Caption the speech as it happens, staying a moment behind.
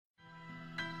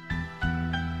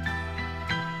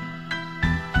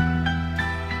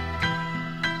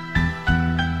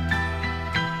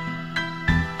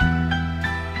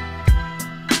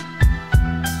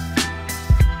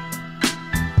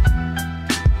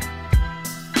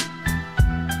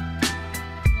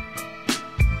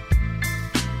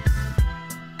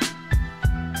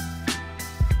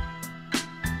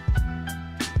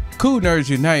Cool Nerds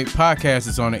Unite podcast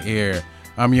is on the air.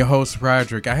 I'm your host,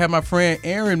 Roderick. I have my friend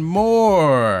Aaron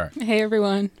Moore. Hey,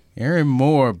 everyone. Aaron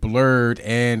Moore, blurred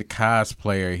and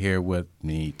cosplayer, here with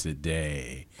me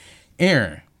today.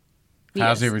 Aaron,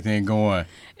 how's everything going?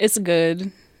 It's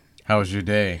good. How was your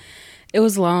day? It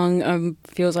was long.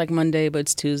 Feels like Monday, but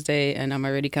it's Tuesday, and I'm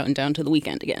already counting down to the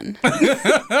weekend again.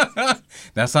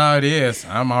 That's how it is.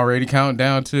 I'm already counting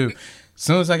down, too. As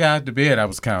soon as I got out of bed, I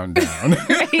was counting down.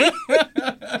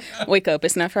 Wake up.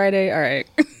 It's not Friday? All right.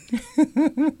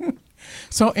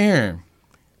 So, Aaron,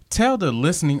 tell the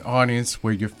listening audience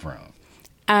where you're from.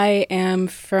 I am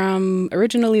from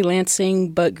originally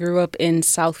Lansing, but grew up in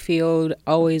Southfield.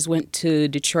 Always went to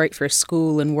Detroit for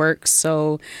school and work,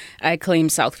 so I claim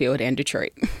Southfield and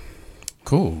Detroit.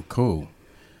 Cool.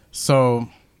 So,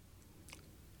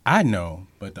 I know,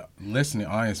 but the listening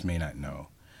audience may not know.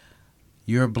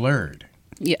 You're blurred.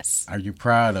 Yes. Are you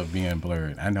proud of being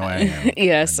blurred? I know I am.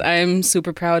 Yes, I'm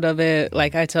super proud of it.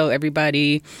 Like, I tell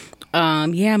everybody,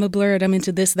 I'm a blurred. I'm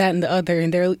into this, that, and the other.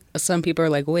 And some people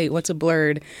are like, wait, what's a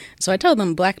blurred? So I tell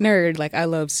them, black nerd. Like, I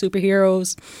love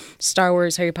superheroes, Star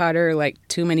Wars, Harry Potter, like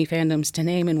too many fandoms to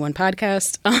name in one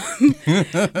podcast.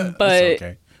 But it's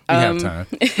okay. We have time.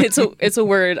 it's a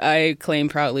word I claim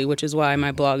proudly, which is why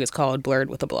my blog is called Blurred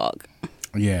with a Blog.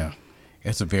 Yeah.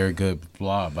 It's a very good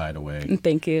blog, by the way.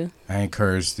 Thank you. I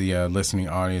encourage the listening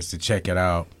audience to check it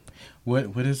out.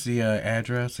 What is the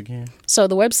address again? So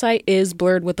the website is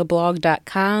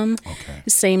blurredwithablog.com. Okay.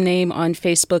 Same name on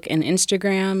Facebook and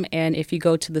Instagram. And if you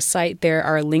go to the site, there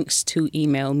are links to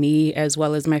email me, as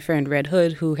well as my friend Red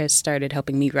Hood, who has started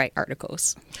helping me write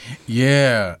articles.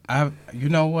 Yeah. You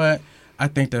know what? I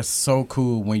think that's so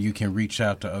cool when you can reach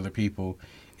out to other people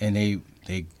and they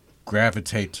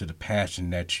gravitate to the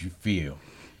passion that you feel.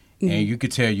 Mm-hmm. And you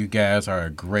could tell you guys are a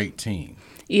great team.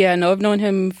 Yeah, no, I've known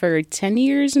him for 10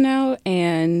 years now,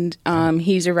 and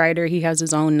he's a writer. He has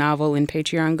his own novel and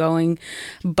Patreon going.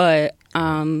 But,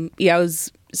 I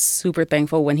was super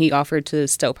thankful when he offered to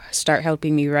start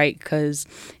helping me write, because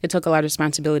it took a lot of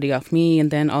responsibility off me,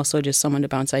 and then also just someone to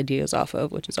bounce ideas off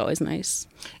of, which is always nice.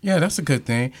 Yeah, that's a good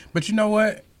thing. But you know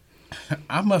what?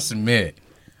 I must admit,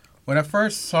 when I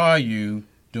first saw you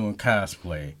doing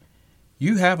cosplay,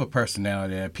 you have a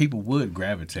personality that people would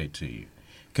gravitate to you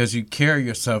because you carry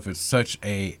yourself in such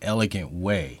a elegant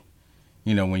way,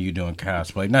 when you're doing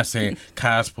cosplay. Not saying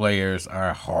cosplayers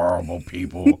are horrible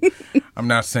people. I'm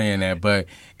not saying that, but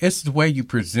it's the way you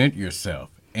present yourself.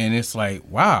 And it's like,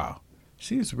 wow,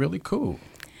 she's really cool.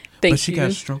 Thank but she you. got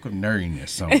a stroke of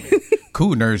nerdiness on me.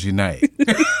 Cool Nerds Unite.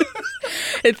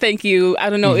 Thank you. I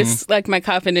don't know. Mm-hmm. It's like my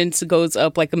confidence goes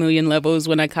up like a million levels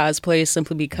when I cosplay,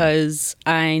 simply because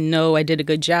I know I did a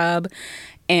good job,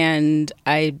 and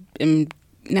I am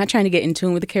not trying to get in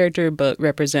tune with the character, but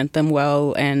represent them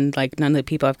well. And like, none of the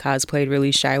people I've cosplayed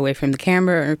really shy away from the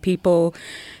camera or people.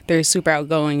 They're super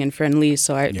outgoing and friendly,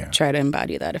 so I try to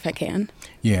embody that if I can.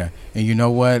 Yeah. And you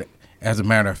know what? As a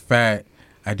matter of fact,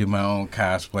 I do my own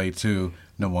cosplay too.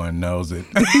 No one knows it.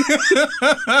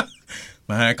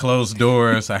 Behind closed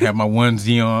doors, I have my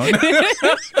onesie on.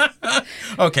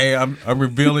 Okay, I'm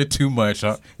revealing too much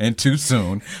and too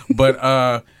soon. But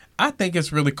I think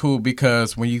it's really cool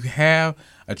because when you have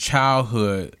a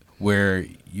childhood where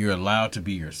you're allowed to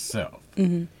be yourself,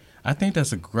 mm-hmm. I think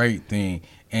that's a great thing.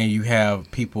 And you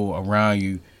have people around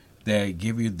you that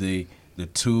give you the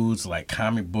tools like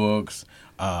comic books,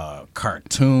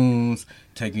 cartoons,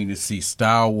 taking you to see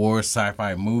Star Wars,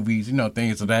 sci-fi movies,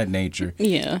 things of that nature.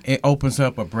 Yeah. It opens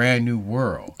up a brand new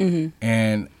world. Mm-hmm.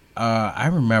 And I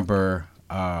remember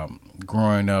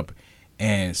growing up,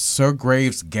 and Sir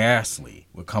Graves Ghastly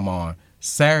would come on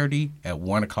Saturday at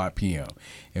 1 o'clock p.m.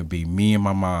 It'd be me and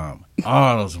my mom.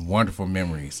 All those wonderful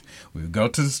memories. We would go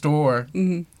to the store,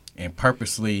 mm-hmm. and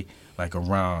purposely, like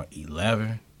around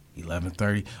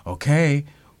 11:30, okay,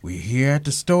 we're here at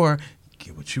the store.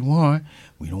 Get what you want.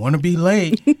 We don't want to be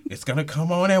late. It's going to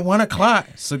come on at 1 o'clock.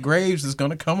 So Graves is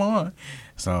going to come on.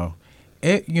 So,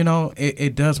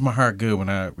 it does my heart good when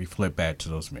I reflect back to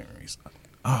those memories.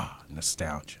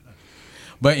 Nostalgia.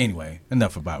 But anyway,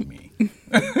 enough about me.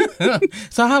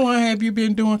 So how long have you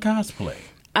been doing cosplay?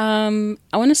 I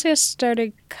want to say I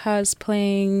started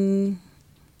cosplaying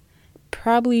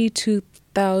probably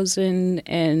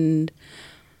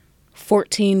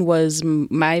 2014 was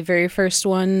my very first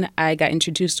one. I got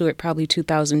introduced to it probably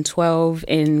 2012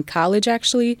 in college,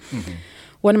 actually. Mm-hmm.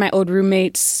 One of my old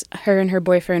roommates, her and her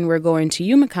boyfriend were going to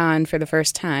YumaCon for the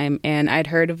first time, and I'd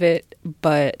heard of it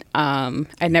but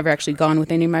I'd never actually gone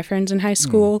with any of my friends in high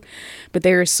school. But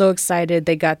they were so excited.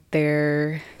 They got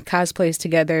their cosplays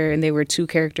together, and they were 2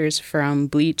 characters from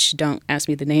Bleach. Don't ask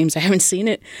me the names. I haven't seen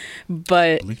it.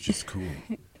 But Bleach is cool.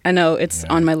 I know it's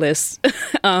on my list.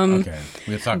 Okay,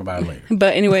 we'll talk about it later.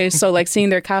 But anyway, so like seeing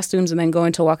their costumes and then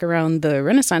going to walk around the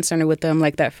Renaissance Center with them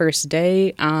like that first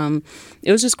day,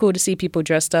 it was just cool to see people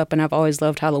dressed up. And I've always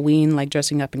loved Halloween, like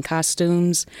dressing up in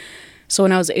costumes. So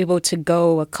when I was able to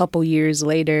go a couple years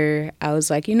later, I was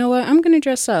like, you know what, I'm going to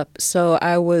dress up. So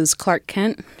I was Clark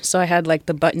Kent. So I had like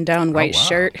the button-down white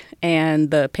shirt and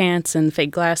the pants and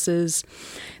fake glasses.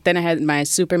 Then I had my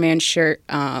Superman shirt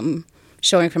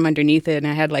showing from underneath it, and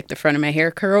I had like the front of my hair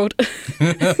curled.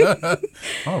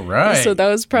 All right. So that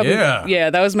was probably,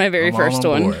 that was my very first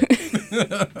one.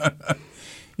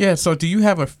 Yeah, so do you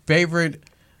have a favorite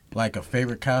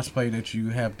cosplay that you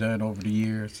have done over the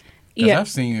years? Because I've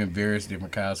seen you in various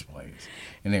different cosplays,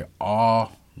 and they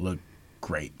all look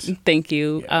great. Thank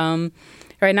you. Yeah.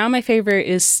 Right now, my favorite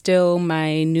is still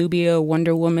my Nubia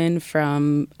Wonder Woman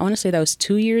from, I want to say that was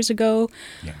 2 years ago,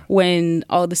 when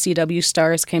all the CW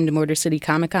stars came to Motor City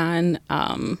Comic Con.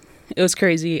 It was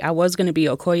crazy. I was going to be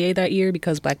Okoye that year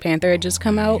because Black Panther had just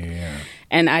come out,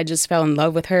 and I just fell in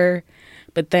love with her.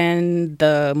 But then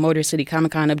the Motor City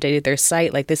Comic Con updated their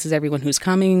site, like, this is everyone who's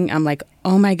coming. I'm like,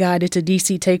 oh my God, it's a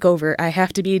DC takeover. I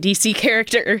have to be a DC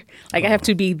character. Like, I have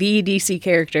to be the DC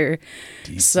character.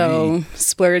 DC. So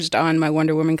splurged on my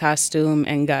Wonder Woman costume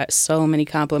and got so many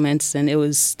compliments, and it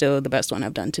was still the best one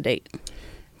I've done to date.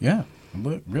 Yeah, it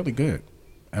looked really good.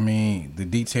 I mean, the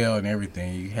detail and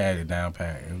everything, you had it down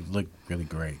pat. It looked really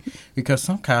great. Because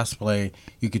some cosplay,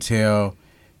 you could tell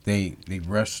they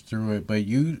rushed through it, but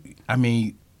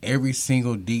every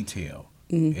single detail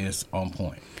is on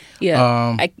point.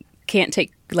 Yeah, I can't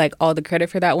take like all the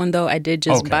credit for that one though. I did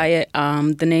just buy it.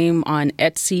 The name on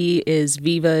Etsy is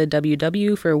Viva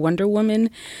WW for Wonder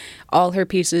Woman. All her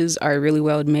pieces are really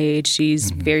well made. She's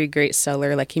very great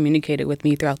seller. Like, communicated with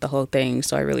me throughout the whole thing,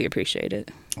 so I really appreciate it.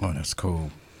 Oh, that's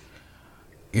cool.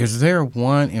 Is there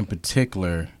one in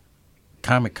particular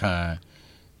Comic-Con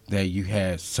that you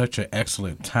had such an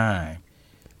excellent time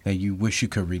that you wish you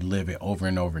could relive it over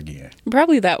and over again?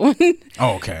 Probably that one.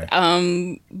 Oh, okay.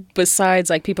 Besides,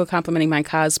 like, people complimenting my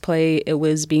cosplay, it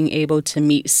was being able to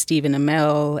meet Stephen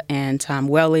Amell and Tom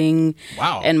Welling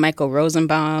and Michael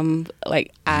Rosenbaum.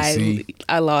 Like,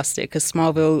 I lost it because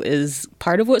Smallville is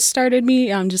part of what started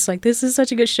me. I'm just like, this is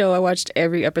such a good show. I watched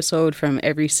every episode from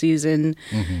every season.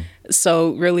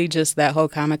 So really just that whole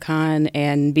Comic-Con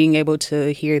and being able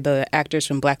to hear the actors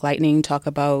from Black Lightning talk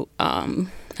about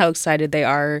how excited they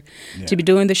are to be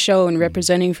doing the show and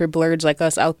representing for blurs like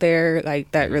us out there,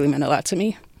 like, that really meant a lot to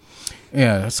me.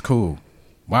 Yeah, that's cool.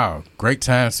 Wow, great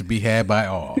times to be had by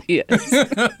all. Yes.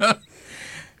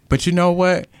 But you know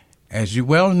what? As you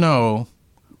well know,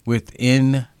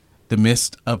 within the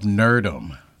midst of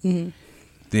nerdom,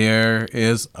 there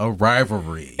is a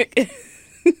rivalry.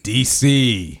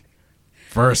 DC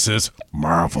versus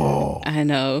Marvel. I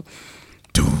know.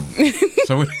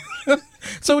 So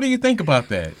what do you think about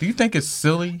that? Do you think it's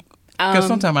silly? Because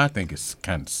sometimes I think it's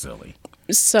kind of silly.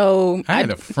 So I had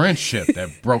a friendship that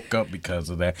broke up because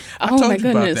of that. I Oh, told my you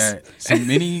goodness. about that some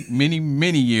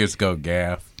many years ago,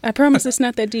 Gaff. I promise it's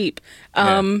not that deep.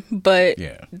 But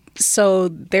so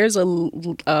there's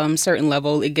a certain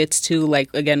level it gets to, like,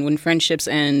 again, when friendships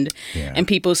end and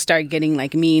people start getting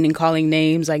like mean and calling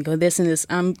names, like, oh, this and this.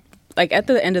 Like, at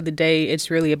the end of the day, it's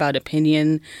really about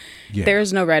opinion.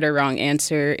 There's no right or wrong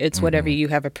answer. It's whatever you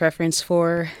have a preference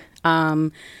for.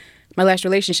 My last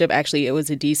relationship, actually, it was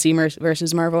a DC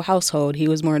versus Marvel household. He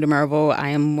was more into Marvel. I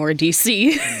am more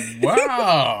DC.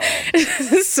 Wow.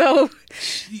 So,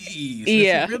 jeez.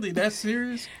 Yeah. Is it really that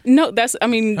serious? No, I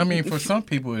mean, for some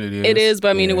people it is. It is,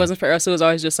 but I mean, it wasn't for us. It was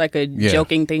always just like a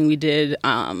joking thing we did.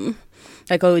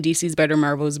 Like, oh, DC's better,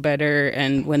 Marvel's better.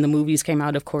 And when the movies came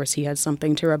out, of course, he had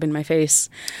something to rub in my face.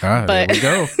 But there we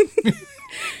go.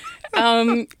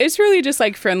 It's really just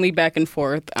like friendly back and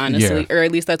forth, honestly, or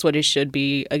at least that's what it should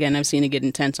be. Again, I've seen it get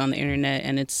intense on the internet,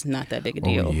 and it's not that big a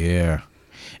deal. Oh, yeah.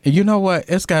 And you know what?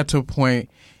 It's got to a point,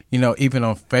 even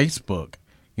on Facebook,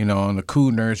 on the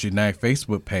Cool Nerds Unite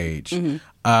Facebook page,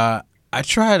 I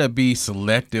try to be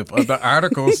selective of the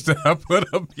articles that I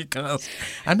put up because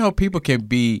I know people can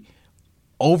be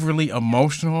overly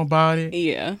emotional about it.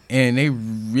 Yeah. And they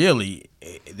really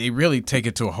take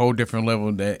it to a whole different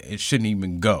level that it shouldn't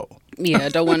even go. Yeah, I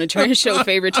don't want to try to show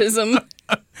favoritism.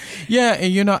 Yeah,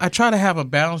 and I try to have a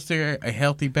balance there, a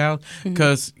healthy balance,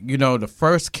 because the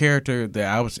first character that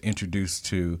I was introduced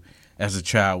to as a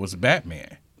child was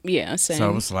Batman. Yeah, same. So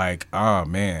I was like, oh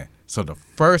man. So the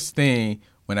first thing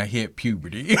when I hit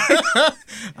puberty.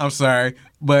 I'm sorry,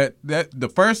 but the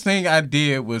first thing I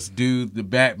did was do the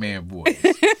Batman voice,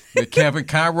 the Kevin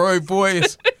Conroy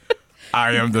voice.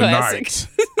 I am the Classic. night.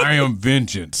 I am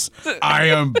vengeance. I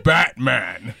am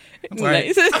Batman.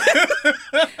 Nice.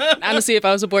 Honestly, if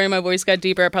I was a boy and my voice got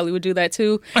deeper, I probably would do that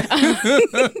too.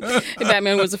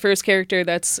 Batman was the first character.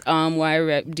 That's why I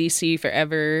rep DC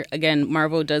forever. Again,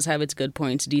 Marvel does have its good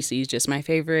points. DC is just my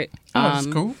favorite. That's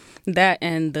cool. That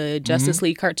and the Justice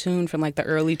League cartoon from like the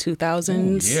early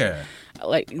 2000s. Ooh, yeah.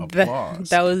 Like Applause.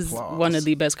 that was Applause. one of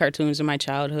the best cartoons of my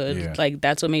childhood. Yeah. Like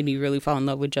that's what made me really fall in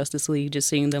love with Justice League, just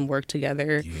seeing them work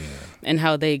together and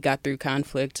how they got through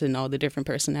conflict and all the different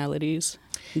personalities.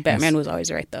 Batman was always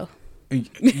right though.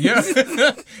 Yeah.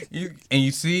 And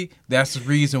you see, that's the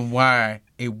reason why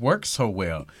it works so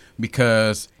well,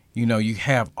 because you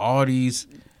have all these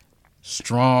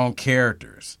strong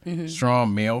characters,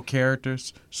 strong male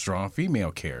characters, strong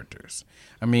female characters.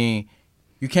 I mean,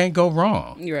 you can't go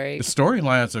wrong. Right. The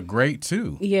storylines are great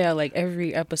too. Yeah, like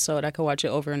every episode, I could watch it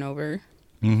over and over.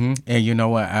 And you know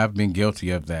what? I've been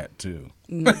guilty of that too.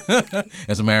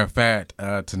 As a matter of fact,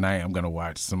 tonight I'm going to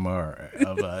watch some more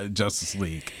of Justice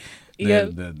League,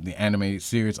 the animated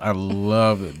series. I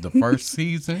love it. The first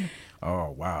season. Oh,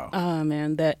 wow. Oh,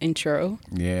 man, that intro.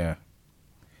 Yeah.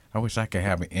 I wish I could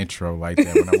have an intro like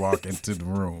that when I walk into the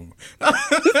room.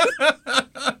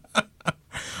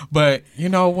 But you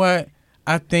know what?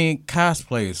 I think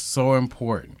cosplay is so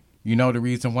important. You know the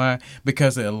reason why?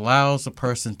 Because it allows a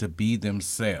person to be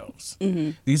themselves.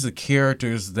 These are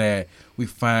characters that we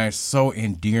find so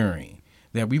endearing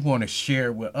that we want to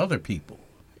share with other people.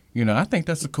 I think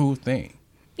that's a cool thing.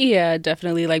 Yeah,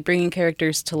 definitely. Like bringing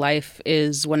characters to life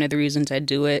is one of the reasons I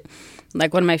do it.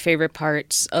 Like one of my favorite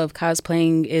parts of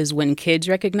cosplaying is when kids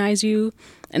recognize you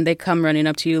and they come running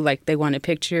up to you like they want a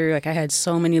picture. Like I had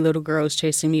so many little girls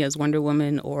chasing me as Wonder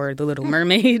Woman or the Little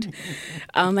Mermaid.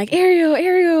 Like,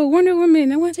 Ariel, Wonder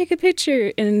Woman, I want to take a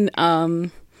picture. And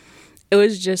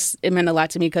it meant a lot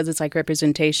to me because it's like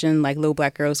representation. Like little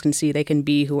black girls can see they can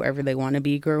be whoever they want to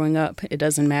be growing up. It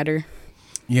doesn't matter.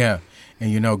 Yeah.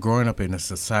 And, growing up in a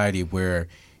society where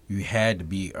you had to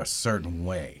be a certain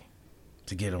way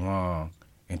to get along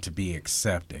and to be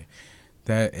accepted,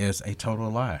 that is a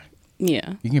total lie.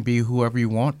 Yeah. You can be whoever you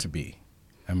want to be.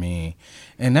 I mean,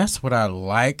 and that's what I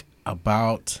like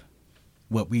about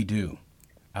what we do.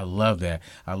 I love that.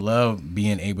 I love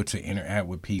being able to interact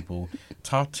with people,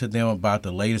 talk to them about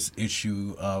the latest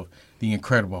issue of The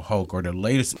Incredible Hulk or the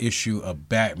latest issue of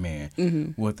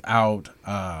Batman without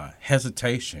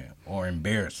hesitation or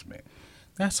embarrassment.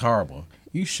 That's horrible.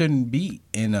 You shouldn't be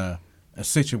in a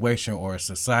situation or a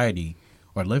society,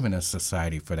 or live in a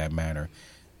society for that matter,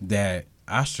 that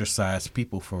ostracize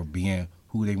people for being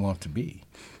who they want to be.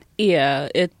 Yeah,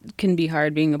 it can be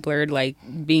hard being a blurred, like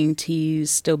being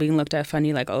teased, still being looked at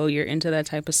funny, like, oh, you're into that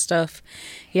type of stuff.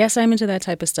 Yes, I'm into that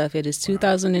type of stuff. It is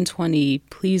 2020.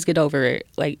 Please get over it.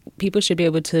 Like, people should be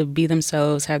able to be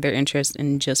themselves, have their interests,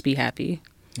 and just be happy.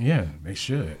 Yeah, they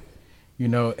should.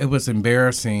 It was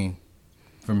embarrassing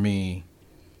for me.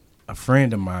 A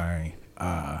friend of mine,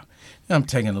 I'm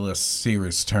taking a little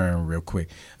serious turn real quick.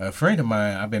 A friend of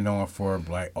mine I've been knowing for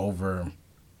like over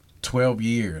 12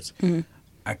 years.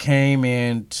 I came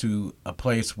into a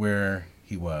place where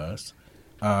he was,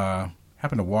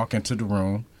 happened to walk into the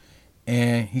room,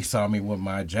 and he saw me with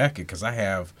my jacket, because I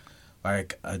have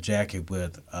like a jacket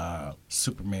with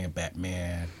Superman,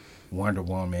 Batman, Wonder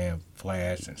Woman,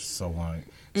 Flash, and so on,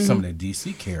 some of the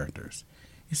DC characters.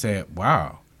 He said,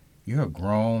 wow, you're a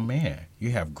grown man. You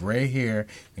have gray hair,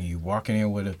 and you're walking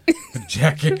in with a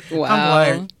jacket. Wow.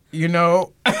 I'm like,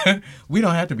 we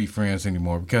don't have to be friends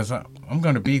anymore, because I'm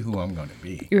going to be who I'm going to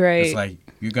be. Right. It's like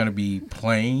you're going to be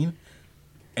plain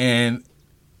and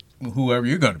whoever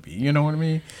you're going to be. You know what I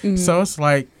mean? So it's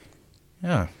like,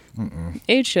 yeah.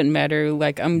 Age shouldn't matter.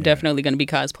 Like, I'm definitely going to be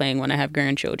cosplaying when I have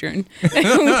grandchildren.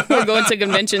 We're going to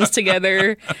conventions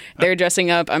together. They're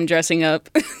dressing up. I'm dressing up.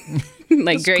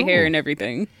 Like That's gray hair cool. and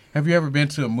everything. Have you ever been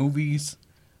to movies,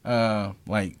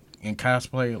 like in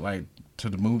cosplay, like to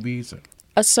the movies?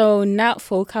 So not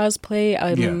full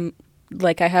cosplay.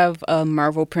 Like I have a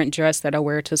Marvel print dress that I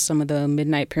wear to some of the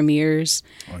midnight premieres.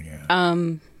 Oh yeah.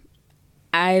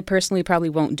 I personally probably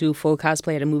won't do full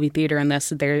cosplay at a movie theater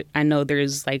unless I know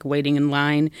there's like waiting in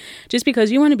line, just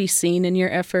because you want to be seen in your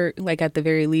effort, like at the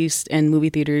very least, and movie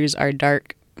theaters are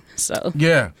dark. So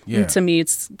yeah. to me,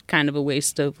 it's kind of a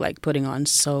waste of like putting on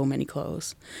so many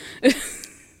clothes.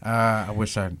 I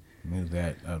wish I knew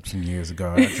that some years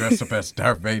ago. I dressed up as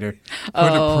Darth Vader for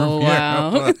Oh, the premiere.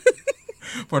 wow.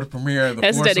 For the premiere of The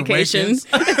That's Force dedication.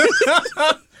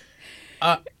 Awakens.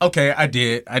 Okay, I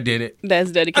did it.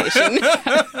 That's dedication.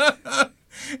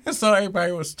 And so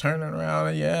everybody was turning around,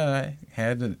 and I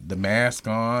had the mask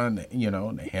on,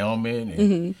 the helmet,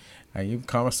 and I even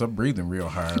caught myself breathing real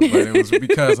hard, but it was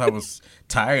because I was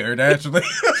tired, actually.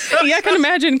 Yeah, I can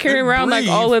imagine carrying around breathe.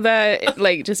 like all of that,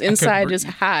 like just inside, just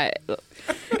hot.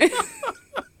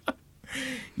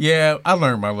 Yeah, I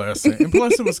learned my lesson, and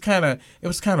plus it was kind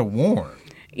of warm.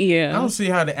 Yeah, I don't see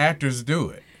how the actors do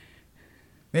it.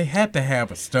 They had to have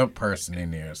a stunt person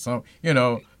in there,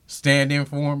 stand in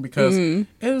for them because it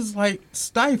was like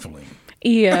stifling.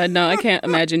 Yeah, no, I can't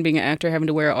imagine being an actor having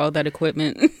to wear all that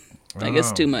equipment. Like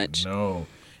it's too much. No.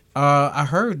 I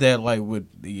heard that like with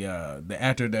the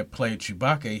actor that played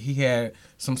Chewbacca, he had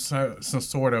some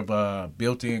sort of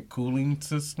built-in cooling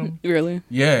system. Really?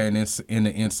 Yeah, and it's in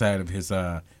the inside of his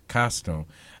costume.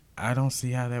 I don't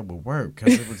see how that would work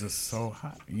because it was just so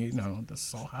hot.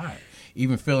 Just so hot.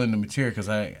 Even feeling the material, because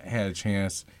I had a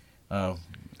chance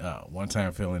one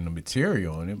time feeling the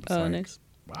material, and it was nice.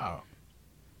 Wow,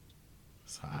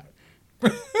 it's hot.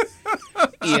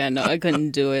 Yeah, no, I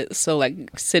couldn't do it. So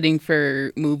like sitting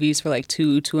for movies for like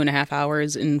 2.5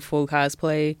 hours in full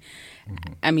cosplay.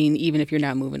 I mean, even if you're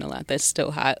not moving a lot, that's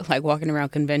still hot. Like walking around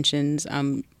conventions,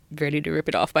 I'm ready to rip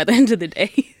it off by the end of the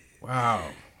day. Wow.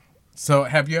 So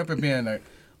have you ever been in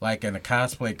a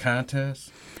cosplay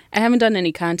contest? I haven't done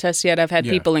any contests yet. I've had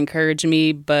people encourage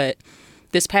me, but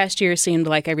this past year seemed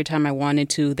like every time I wanted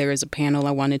to, there was a panel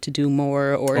I wanted to do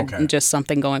more or just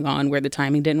something going on where the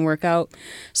timing didn't work out.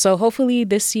 So hopefully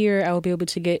this year I will be able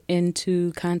to get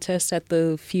into contests at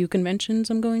the few conventions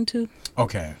I'm going to.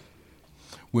 Okay.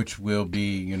 Which will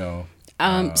be,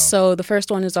 So the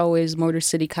first one is always Motor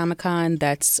City Comic Con.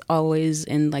 That's always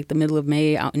in like the middle of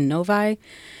May out in Novi.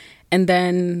 And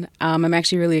then I'm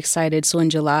actually really excited. So in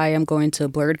July, I'm going to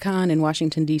BlurredCon in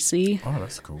Washington, D.C. Oh,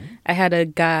 that's cool. I had a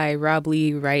guy, Rob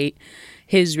Lee, write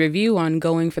his review on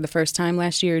going for the first time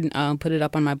last year and put it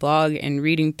up on my blog. And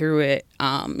reading through it,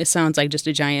 it sounds like just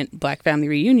a giant Black family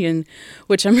reunion,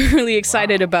 which I'm really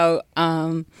excited about.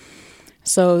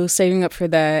 So saving up for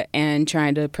that and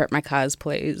trying to prep my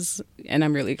cosplays. And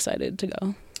I'm really excited to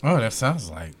go. Oh, that sounds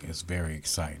like it's very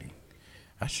exciting.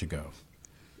 I should go.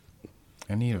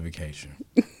 I need a vacation.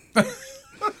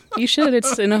 You should.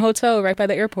 It's in a hotel right by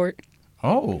the airport.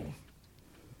 Oh.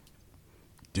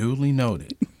 Duly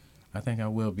noted. I think I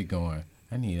will be going.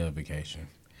 I need a vacation.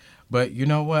 But you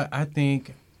know what? I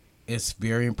think it's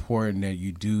very important that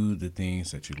you do the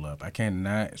things that you love. I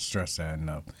cannot stress that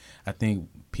enough. I think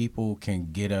people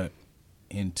can get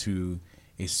into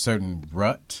a certain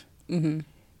rut and,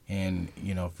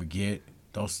 forget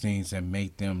those things that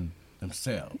make them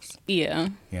themselves. Yeah.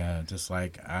 Yeah, just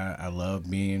like I love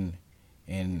being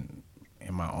in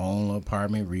my own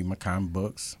apartment, reading my comic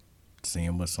books,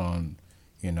 seeing what's on,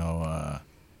 CW,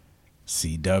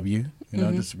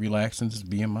 just relaxing, just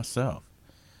being myself.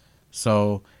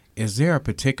 So, is there a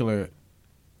particular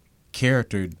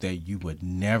character that you would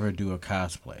never do a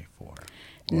cosplay for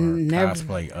or Never.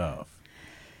 cosplay of?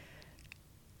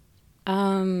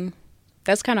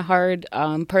 That's kind of hard.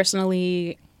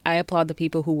 Personally, I applaud the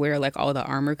people who wear like all the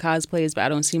armor cosplays, but I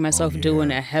don't see myself doing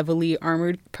a heavily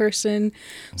armored person.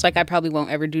 It's like I probably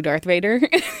won't ever do Darth Vader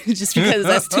just because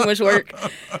that's too much work.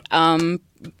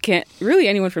 Can't really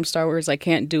anyone from Star Wars. I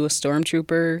can't do a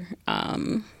stormtrooper.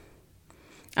 I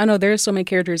don't know. There's so many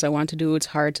characters I want to do. It's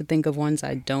hard to think of ones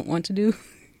I don't want to do.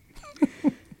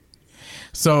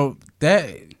 So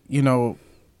that,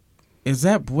 is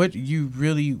that what you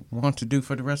really want to do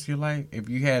for the rest of your life? If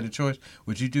you had a choice,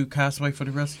 would you do cosplay for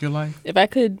the rest of your life? If I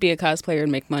could be a cosplayer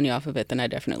and make money off of it, then I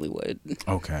definitely would.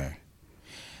 Okay.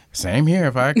 Same here.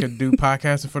 If I could do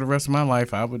podcasting for the rest of my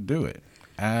life, I would do it.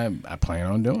 I plan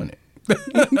on doing it.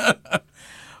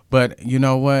 But you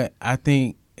know what? I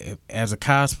think as a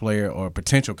cosplayer or a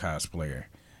potential cosplayer,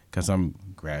 because I'm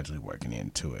gradually working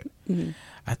into it,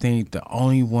 I think the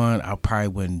only one I probably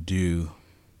wouldn't do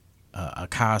a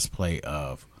cosplay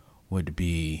of would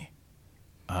be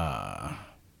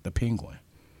the Penguin.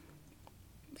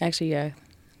 Actually, yeah.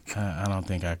 I don't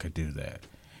think I could do that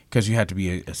because you have to be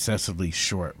excessively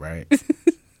short, right?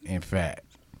 In fact,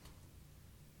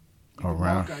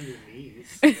 around. Walk on your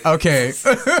knees. Okay.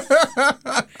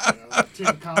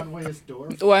 Tim Conway's door.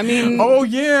 Well, I mean, Oh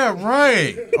yeah,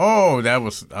 right. That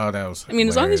was. I mean,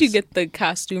 as long as you get the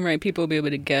costume right, people will be able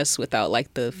to guess without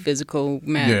like the physical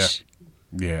match.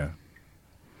 Yeah,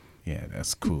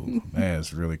 that's cool. That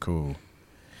is really cool.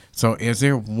 So, is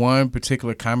there one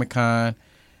particular Comic-Con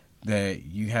that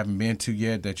you haven't been to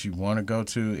yet that you want to go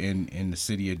to in the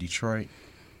city of Detroit?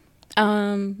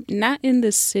 Not in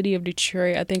the city of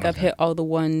Detroit. I think I've hit all the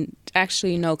one.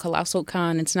 Actually, no, Colossal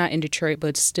Con. It's not in Detroit, but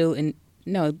it's still in.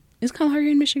 No, is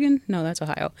Kalahari in Michigan? No, that's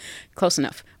Ohio. Close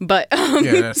enough. But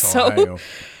Yeah, that's Ohio.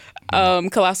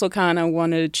 Colossal Con, I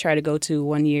want to try to go to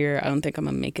one year. I don't think I'm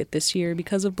gonna make it this year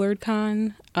because of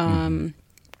BlurredCon.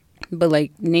 But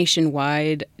like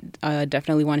nationwide,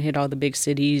 definitely want to hit all the big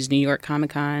cities. New York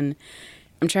Comic Con.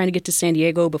 I'm trying to get to San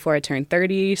Diego before I turn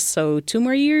 30. So 2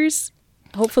 more years,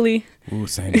 hopefully. Ooh,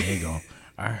 San Diego.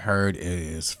 I heard it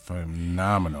is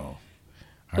phenomenal.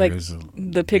 Like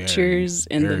the pictures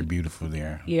and very beautiful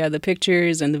there. Yeah, the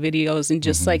pictures and the videos and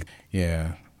just like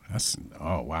yeah,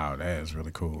 oh wow, that is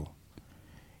really cool.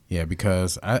 Yeah,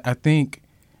 because I think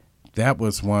that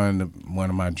was one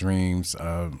of my dreams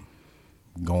of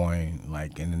going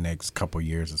like in the next couple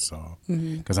years or so,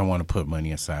 because I want to put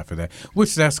money aside for that,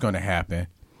 which that's going to happen.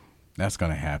 That's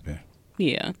going to happen.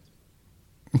 Yeah,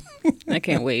 I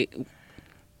can't wait.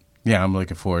 Yeah, I'm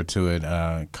looking forward to it.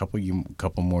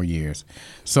 Couple more years.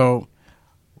 So,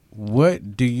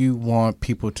 what do you want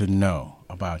people to know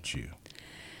about you?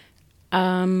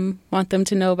 Want them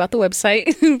to know about the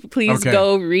website. Please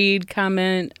go read,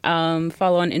 comment,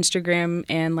 follow on Instagram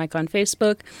and like on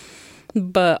Facebook.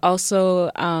 But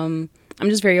also, I'm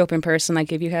just a very open person.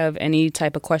 Like if you have any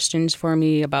type of questions for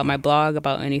me about my blog,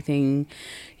 about anything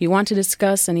you want to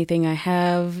discuss, anything I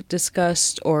have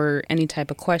discussed, or any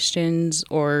type of questions,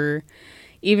 or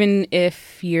even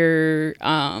if you're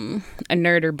a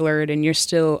nerd or blurred and you're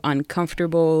still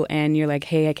uncomfortable and you're like,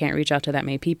 hey, I can't reach out to that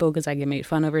many people because I get made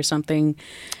fun of or something,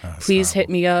 please hit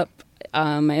me up.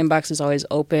 My inbox is always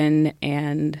open,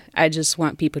 and I just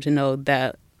want people to know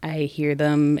that I hear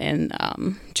them and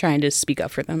trying to speak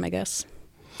up for them, I guess.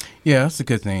 Yeah, that's a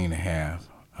good thing to have,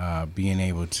 being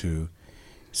able to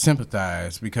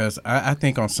sympathize, because I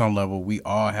think on some level we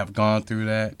all have gone through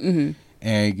that.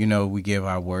 And, you know, we give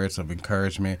our words of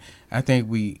encouragement. I think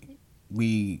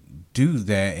we do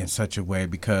that in such a way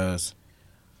because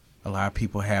a lot of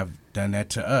people have done that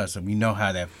to us, and we know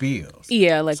how that feels.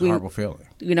 Yeah, like it's a horrible feeling.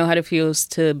 We know how it feels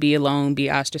to be alone,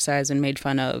 be ostracized, and made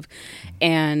fun of.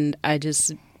 And I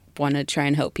just want to try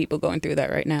and help people going through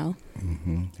that right now.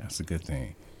 That's a good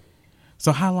thing.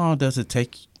 So how long does it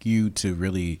take you to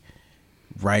really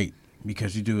write?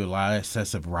 Because you do a lot of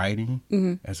excessive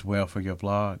writing as well for your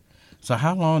blog. So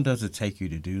how long does it take you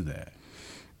to do that?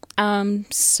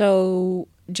 So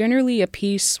generally a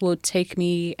piece will take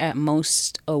me at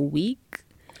most a week.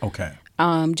 Okay.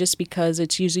 Just because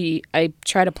it's usually, I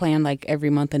try to plan like every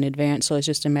month in advance. So it's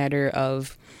just a matter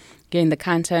of getting the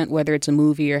content, whether it's a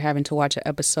movie or having to watch an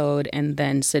episode, and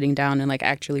then sitting down and like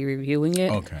actually reviewing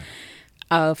it. Okay.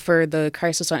 For the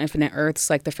Crisis on Infinite Earths,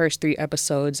 like the first 3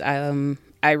 episodes,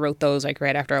 I wrote those like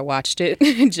right after I watched it,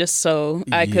 just so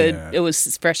I could. It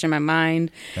was fresh in my mind.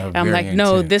 I'm like,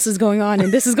 no, this is going on,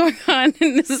 and this is going on,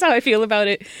 and this is how I feel about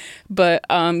it. But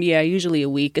yeah, usually a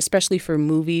week, especially for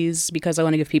movies, because I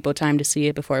want to give people time to see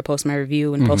it before I post my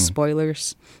review and post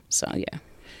spoilers. So yeah.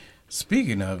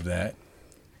 Speaking of that,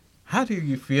 how do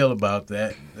you feel about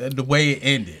that? The way it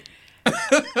ended.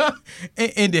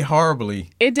 It ended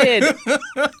horribly. It did.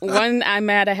 One, I'm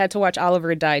mad I had to watch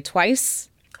Oliver die twice.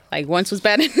 Like, once was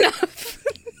bad enough.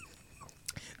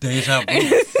 Deja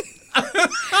vu.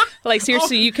 Like,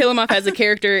 seriously, you kill him off as a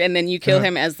character and then you kill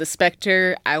him as the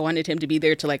Spectre. I wanted him to be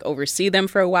there to, like, oversee them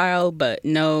for a while, but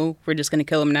no, we're just going to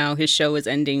kill him now. His show is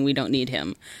ending. We don't need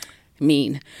him.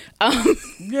 Mean.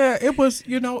 Yeah, it was,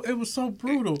 it was so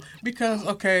brutal because,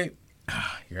 okay,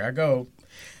 here I go.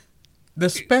 The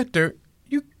Spectre,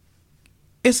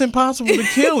 it's impossible to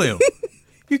kill him.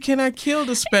 You cannot kill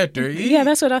the Spectre. Yeah,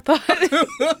 that's what I thought.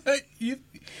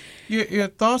 Your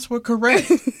thoughts were correct.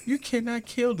 You cannot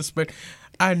kill the Spectre.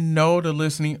 I know the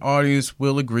listening audience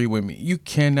will agree with me. You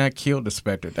cannot kill the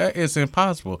Spectre. That is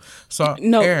impossible. So,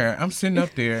 no. Aaron, I'm sitting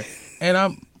up there,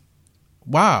 and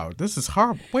wow, this is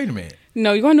horrible. Wait a minute.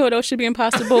 No, you want to know what else should be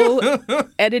impossible?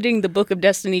 Editing the Book of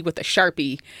Destiny with a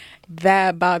Sharpie.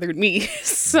 That bothered me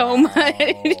so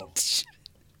much.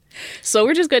 So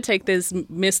we're just going to take this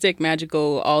mystic,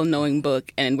 magical, all-knowing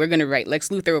book, and we're going to write Lex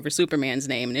Luthor over Superman's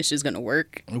name, and it's just going to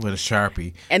work. With a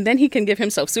Sharpie. And then he can give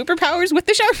himself superpowers with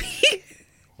the Sharpie.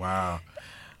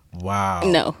 Wow.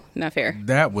 No, not fair.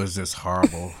 That was just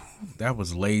horrible. That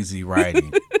was lazy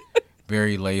writing.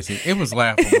 Very lazy. It was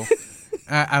laughable.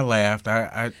 I laughed.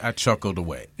 I chuckled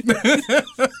away.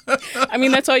 I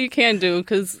mean, that's all you can do,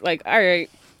 because, like, all right.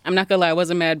 I'm not going to lie, I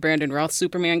wasn't mad Brandon Routh's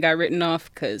Superman got written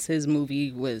off because his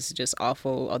movie was just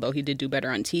awful, although he did do better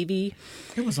on TV.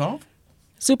 It was awful?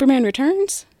 Superman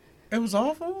Returns? It was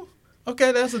awful?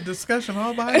 Okay, that's a discussion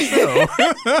all by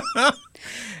itself.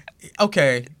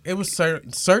 Okay, it was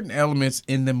certain elements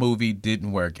in the movie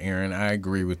didn't work, Aaron. I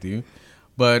agree with you.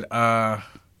 But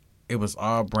it was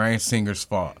all Bryan Singer's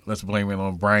fault. Let's blame it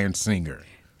on Bryan Singer.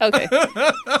 Okay.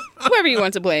 Whoever you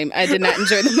want to blame. I did not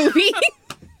enjoy the movie.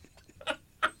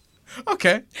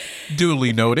 Okay.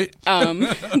 Duly noted.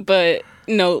 But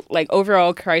no, like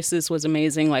overall Crisis was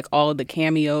amazing. Like all the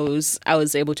cameos, I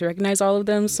was able to recognize all of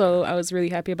them, so I was really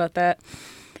happy about that.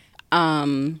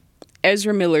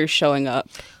 Ezra Miller showing up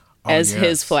as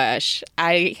his Flash.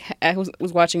 I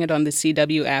was watching it on the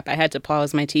CW app. I had to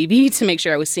pause my TV to make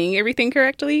sure I was seeing everything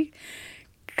correctly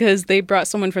because they brought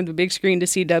someone from the big screen to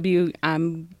CW.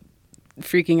 I'm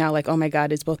freaking out like, oh my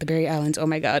God, it's both the Barry Allens. Oh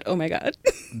my God. Oh my God.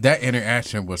 That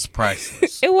interaction was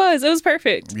priceless. It was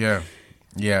perfect. Yeah.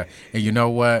 Yeah. And you know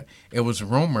what? It was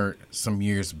rumored some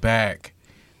years back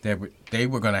that they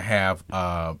were going to have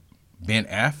Ben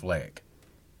Affleck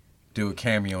do a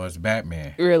cameo as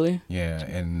Batman. Really? Yeah,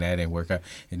 and that didn't work out.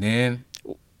 And then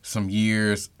some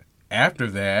years after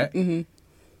that,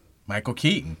 Michael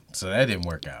Keaton. So that didn't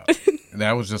work out.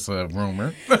 That was just a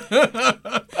rumor.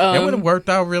 It would have worked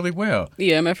out really well.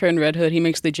 Yeah, my friend Red Hood, he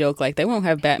makes the joke like they won't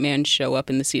have Batman show up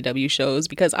in the CW shows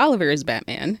because Oliver is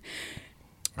Batman.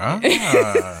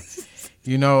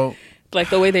 You know. Like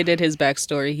the way they did his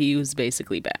backstory, he was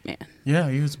basically Batman. Yeah,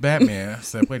 he was Batman. I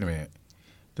said, wait a minute.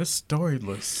 This story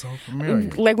looks so familiar.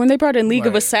 Like when they brought in League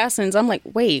of Assassins, I'm like,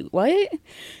 wait, what?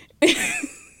 I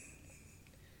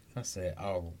said,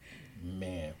 oh,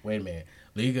 man, wait a minute.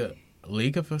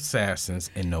 League of Assassins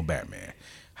and no Batman.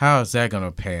 How is that going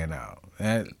to pan out?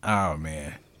 Oh,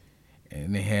 man.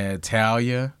 And they had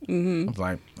Talia. I was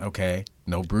like, okay,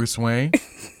 no Bruce Wayne.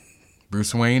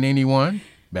 Bruce Wayne, anyone?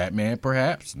 Batman,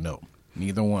 perhaps? No,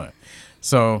 neither one.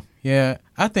 So, yeah,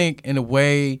 I think in a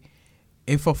way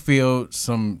it fulfilled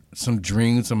some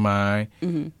dreams of mine.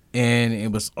 And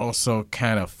it was also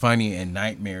kind of funny and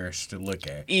nightmarish to look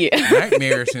at. Yeah.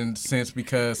 Nightmarish in the sense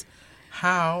because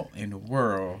how in the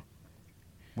world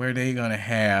were they going to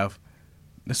have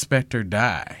the Spectre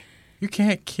die? You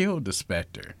can't kill the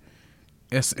Spectre.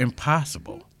 It's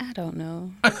impossible. I don't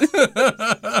know.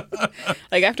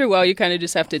 Like after a while, you kind of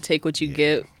just have to take what you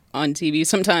get on TV.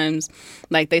 Sometimes,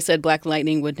 like they said, Black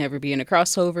Lightning would never be in a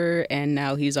crossover, and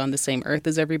now he's on the same Earth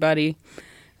as everybody.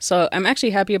 So I'm actually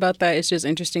happy about that. It's just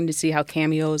interesting to see how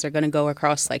cameos are going to go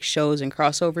across like shows and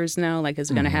crossovers now. Like, is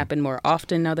it going to happen more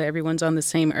often now that everyone's on the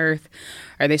same Earth?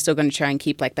 Are they still going to try and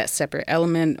keep like that separate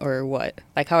element or what?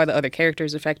 Like, how are the other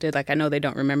characters affected? Like, I know they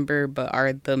don't remember, but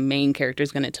are the main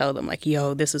characters going to tell them like,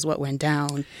 yo, this is what went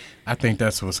down? I think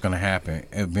that's what's going to happen.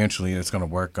 Eventually, it's going to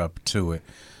work up to it.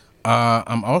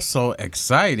 I'm also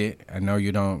excited. I know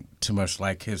you don't too much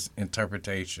like his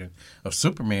interpretation of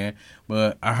Superman,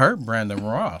 but I heard Brandon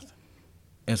Roth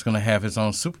is going to have his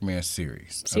own Superman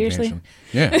series. Seriously?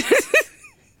 Eventually.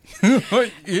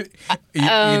 Yeah.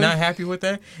 You're not happy with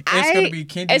that? It's going to be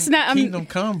Kingdom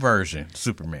Come version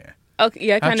Superman. Okay,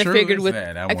 yeah, I kind of figured with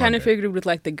that. I kind of figured with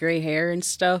like the gray hair and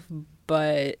stuff,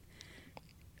 but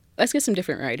let's get some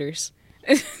different writers.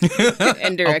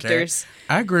 And directors.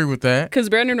 Okay. I agree with that. Because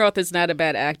Brandon Roth is not a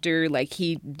bad actor. Like,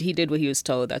 he did what he was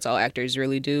told. That's all actors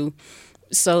really do.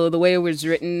 So the way it was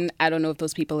written, I don't know if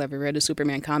those people ever read a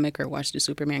Superman comic or watched a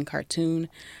Superman cartoon,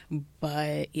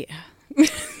 but yeah.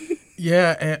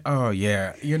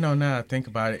 Yeah. You know, now I think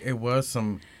about it, it was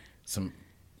some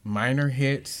minor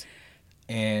hits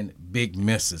and big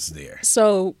misses there.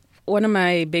 So one of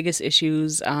my biggest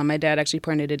issues, my dad actually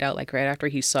pointed it out like right after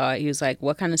he saw it. He was like,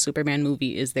 what kind of Superman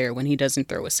movie is there when he doesn't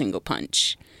throw a single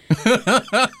punch?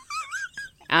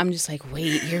 I'm just like,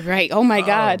 wait, you're right. Oh my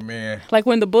God. Man. Like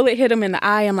when the bullet hit him in the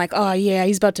eye, I'm like, oh yeah,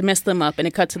 he's about to mess them up. And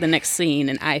it cut to the next scene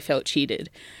and I felt cheated.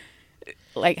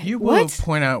 Like, you what? will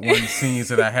point out one of the scenes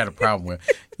that I had a problem with.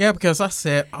 Yeah, because I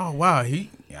said, oh wow,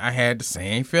 I had the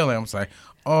same feeling. I was like,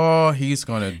 oh, he's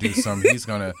gonna do something. He's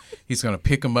gonna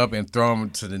pick him up and throw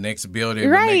him to the next building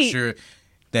right. to make sure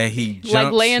that he jumps.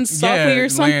 Like land softly or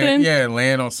something.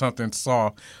 Land on something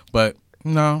soft. But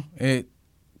no, it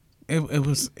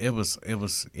was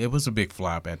a big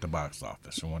flop at the box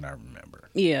office from what I remember.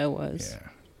 Yeah, it was. Yeah.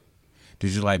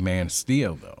 Did you like Man of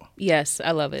Steel though? Yes,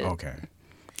 I love it. Okay.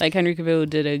 Like Henry Cavill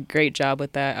did a great job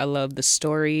with that. I love the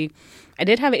story. I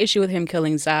did have an issue with him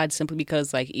killing Zod simply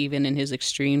because, like, even in his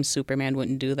extremes, Superman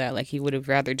wouldn't do that. Like, he would have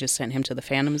rather just sent him to the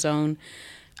Phantom Zone.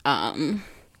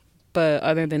 But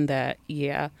other than that,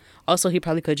 yeah. Also, he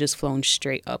probably could have just flown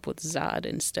straight up with Zod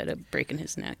instead of breaking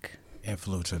his neck. And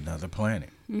flew to another planet.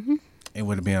 Mm-hmm. It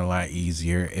would have been a lot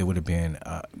easier. It would have been,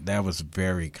 that was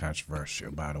very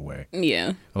controversial, by the way.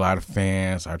 Yeah. A lot of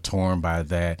fans are torn by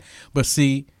that. But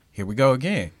see, here we go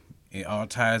again. it all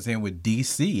ties in with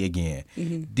DC again.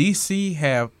 DC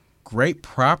have great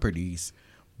properties,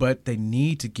 but they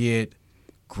need to get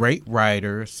great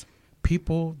writers,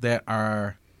 people that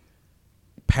are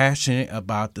passionate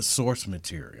about the source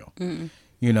material.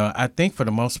 You know, I think for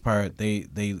the most part, they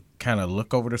kind of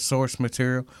look over the source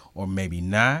material, or maybe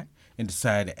not, and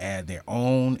decide to add their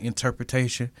own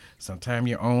interpretation. Sometimes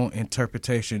your own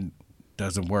interpretation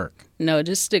doesn't work. No,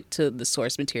 just stick to the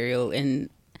source material. And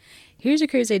here's a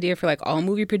crazy idea for like all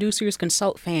movie producers: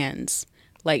 consult fans,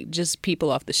 like just people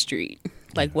off the street,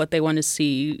 like what they want to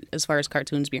see as far as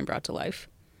cartoons being brought to life.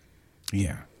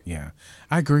 Yeah.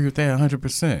 I agree with that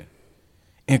 100%.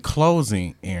 In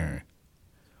closing, Erin,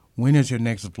 when is your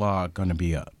next vlog going to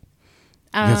be up?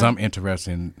 Because I'm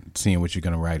interested in seeing what you're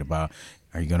going to write about.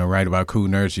 Are you going to write about Cool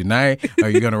Nerds Unite? Are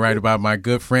you going to write about my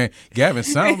good friend Gavin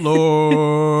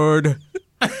Soundlord?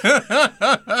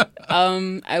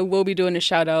 I will be doing a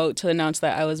shout out to announce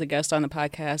that I was a guest on the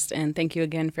podcast, and thank you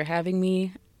again for having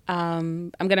me.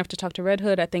 I'm going to have to talk to Red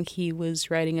Hood. I think he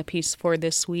was writing a piece for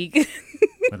this week.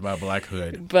 What about Black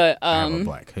Hood? But I have a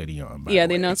black hoodie on. Yeah,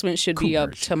 the announcement should be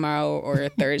up tomorrow or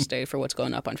Thursday for what's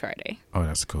going up on Friday. Oh,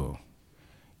 that's cool.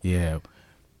 Yeah.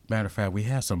 Matter of fact, we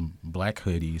have some black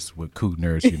hoodies with Cool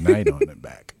Nerds Unite on the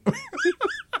back.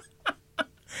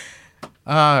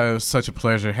 It was such a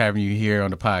pleasure having you here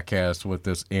on the podcast with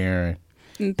us, Erin.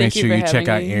 Make sure you check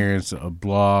out Erin's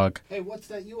blog. Hey, what's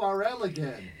that URL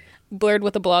again?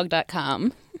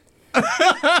 blurredwithablog.com.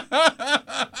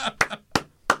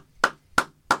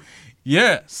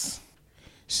 Yes.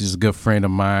 She's a good friend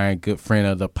of mine, good friend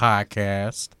of the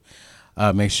podcast.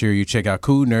 Make sure you check out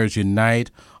Cool Nerds Unite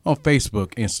on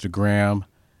Facebook, Instagram,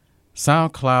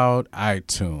 SoundCloud,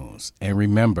 iTunes. And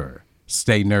remember,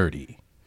 stay nerdy.